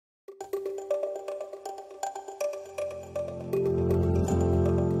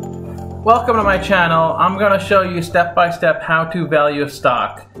Welcome to my channel. I'm going to show you step-by-step how to value a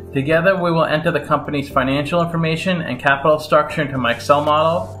stock. Together we will enter the company's financial information and capital structure into my Excel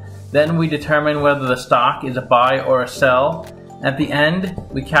model. Then we determine whether the stock is a buy or a sell. At the end,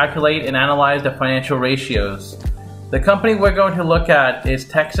 we calculate and analyze the financial ratios. The company we're going to look at is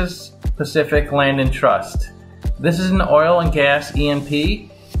Texas Pacific Land and Trust. This is an oil and gas E&P.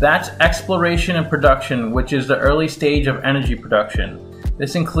 That's exploration and production, which is the early stage of energy production.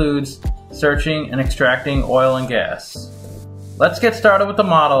 This includes searching and extracting oil and gas. Let's get started with the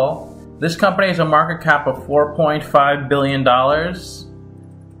model. This company has a market cap of $4.5 billion.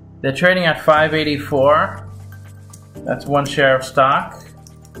 They're trading at $5.84. That's one share of stock.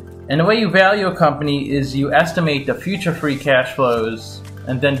 And the way you value a company is you estimate the future free cash flows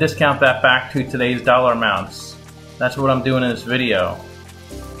and then discount that back to today's dollar amounts. That's what I'm doing in this video.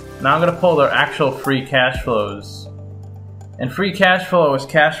 Now I'm going to pull their actual free cash flows. And free cash flow is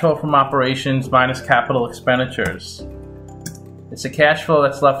cash flow from operations minus capital expenditures. It's the cash flow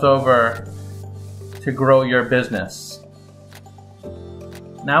that's left over to grow your business.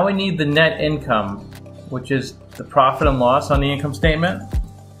 Now we need the net income, which is the profit and loss on the income statement.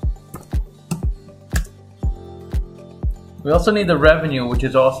 We also need the revenue, which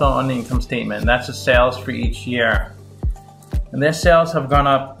is also on the income statement. That's the sales for each year. And their sales have gone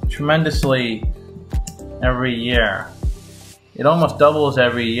up tremendously every year. It almost doubles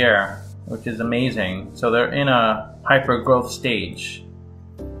every year, which is amazing. So they're in a hyper growth stage.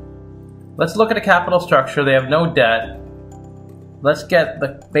 Let's look at the capital structure. They have no debt. Let's get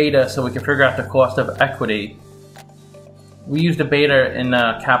the beta so we can figure out the cost of equity. We use the beta in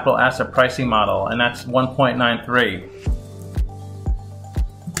the capital asset pricing model, and that's 1.93.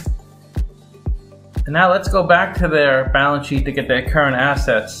 And now let's go back to their balance sheet to get their current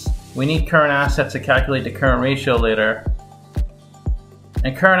assets. We need current assets to calculate the current ratio later.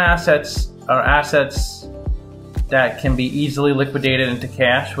 And current assets are assets that can be easily liquidated into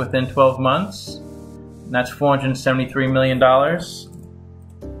cash within 12 months. And that's $473 million.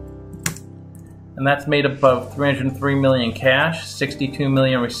 And that's made up of $303 million cash, $62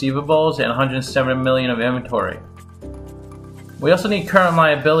 million receivables, and $107 million of inventory. We also need current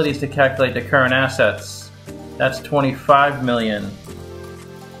liabilities to calculate the current assets. That's $25 million.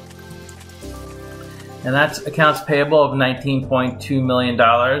 And that's accounts payable of $19.2 million.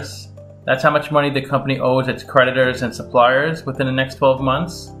 That's how much money the company owes its creditors and suppliers within the next 12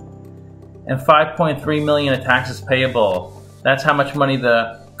 months. And $5.3 million in taxes payable. That's how much money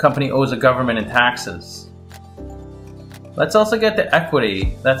the company owes the government in taxes. Let's also get the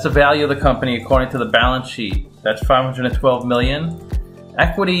equity. That's the value of the company according to the balance sheet. That's $512 million.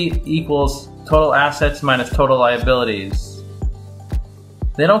 Equity equals total assets minus total liabilities.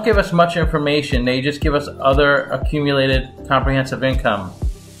 They don't give us much information, they just give us other accumulated comprehensive income.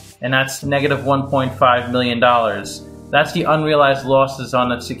 And that's negative $1.5 million. That's the unrealized losses on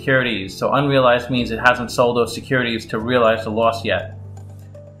the securities. So unrealized means it hasn't sold those securities to realize the loss yet.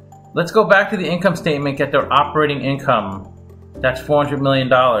 Let's go back to the income statement, get their operating income. That's $400 million.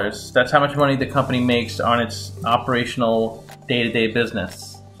 That's how much money the company makes on its operational day-to-day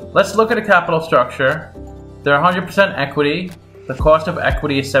business. Let's look at the capital structure. They're 100% equity. The cost of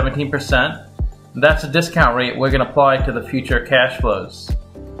equity is 17%. That's a discount rate we're going to apply to the future cash flows.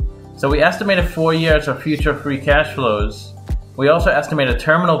 So we estimated 4 years of future free cash flows. We also estimate a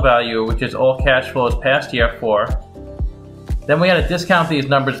terminal value, which is all cash flows past year 4. Then we had to discount these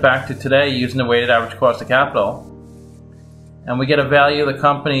numbers back to today using the weighted average cost of capital. And we get a value of the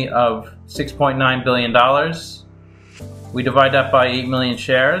company of $6.9 billion. We divide that by 8 million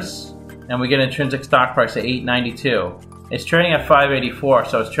shares, and we get an intrinsic stock price of $8.92. It's trading at $5.84,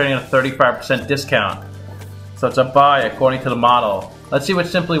 so it's trading at a 35% discount. So it's a buy according to the model. Let's see what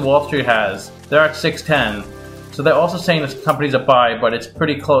Simply Wall Street has. They're at $6.10. So they're also saying this company's a buy, but it's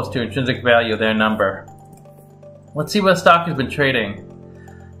pretty close to intrinsic value of their number. Let's see where the stock has been trading.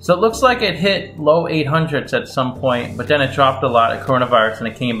 So it looks like it hit low 800s at some point, but then it dropped a lot at coronavirus and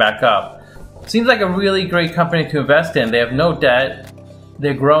it came back up. Seems like a really great company to invest in. They have no debt.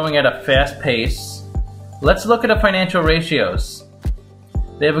 They're growing at a fast pace. Let's look at the financial ratios.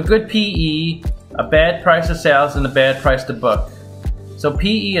 They have a good PE, a bad price to sales, and a bad price to book. So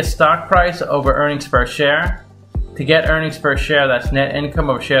PE is stock price over earnings per share. To get earnings per share, that's net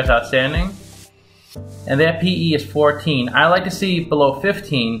income over shares outstanding. And their PE is 14. I like to see below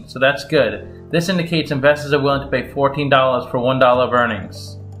 15, so that's good. This indicates investors are willing to pay $14 for $1 of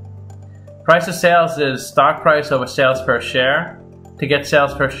earnings. Price of sales is stock price over sales per share. To get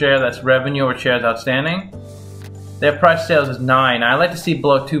sales per share, that's revenue over shares outstanding. Their price sales is 9. I like to see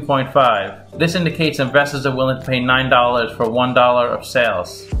below 2.5. This indicates investors are willing to pay $9 for $1 of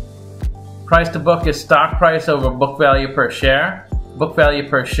sales. Price to book is stock price over book value per share. Book value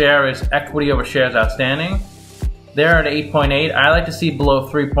per share is equity over shares outstanding. They're at 8.8. I like to see below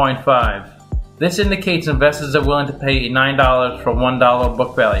 3.5. This indicates investors are willing to pay $9 for $1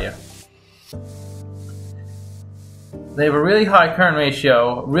 book value. They have a really high current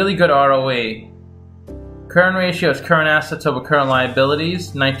ratio, really good ROE. Current ratio is current assets over current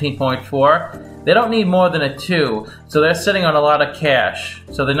liabilities, 19.4. They don't need more than a 2, so they're sitting on a lot of cash.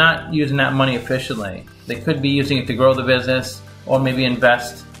 So they're not using that money efficiently. They could be using it to grow the business or maybe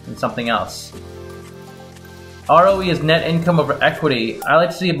invest in something else. ROE is net income over equity. I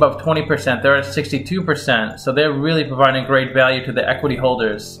like to see above 20%. They're at 62%, so they're really providing great value to the equity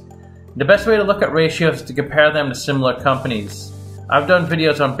holders. The best way to look at ratios is to compare them to similar companies. I've done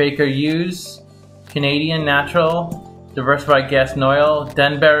videos on Baker Hughes, Canadian Natural, Diversified Gas and Oil,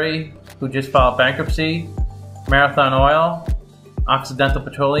 Denbury, who just filed bankruptcy, Marathon Oil, Occidental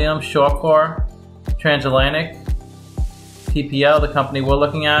Petroleum, Shorecore, Transatlantic, TPL, the company we're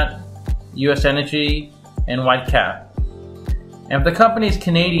looking at, US Energy, and Whitecap. And if the company is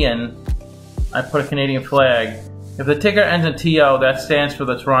Canadian, I put a Canadian flag. If the ticker ends in TO, that stands for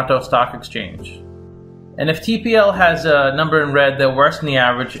the Toronto Stock Exchange. And if TPL has a number in red, they're worse than the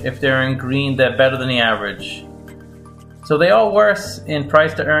average. If they're in green, they're better than the average. So they are worse in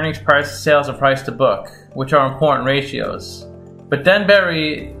price to earnings, price to sales, and price to book, which are important ratios. But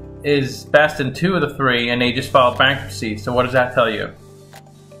Denbury is best in 2 of the 3, and they just filed bankruptcy. So what does that tell you?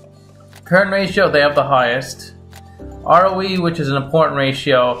 Current ratio, they have the highest. ROE, which is an important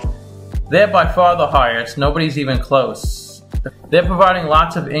ratio, they're by far the highest. Nobody's even close. They're providing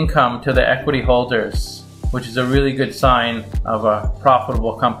lots of income to the equity holders, which is a really good sign of a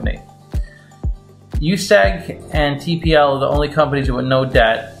profitable company. USEG and TPL are the only companies with no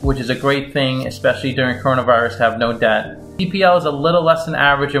debt, which is a great thing, especially during coronavirus, to have no debt. TPL is a little less than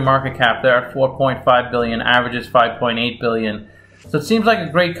average in market cap. They're at 4.5 billion, average is 5.8 billion. So it seems like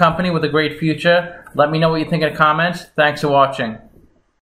a great company with a great future. Let me know what you think in the comments. Thanks for watching.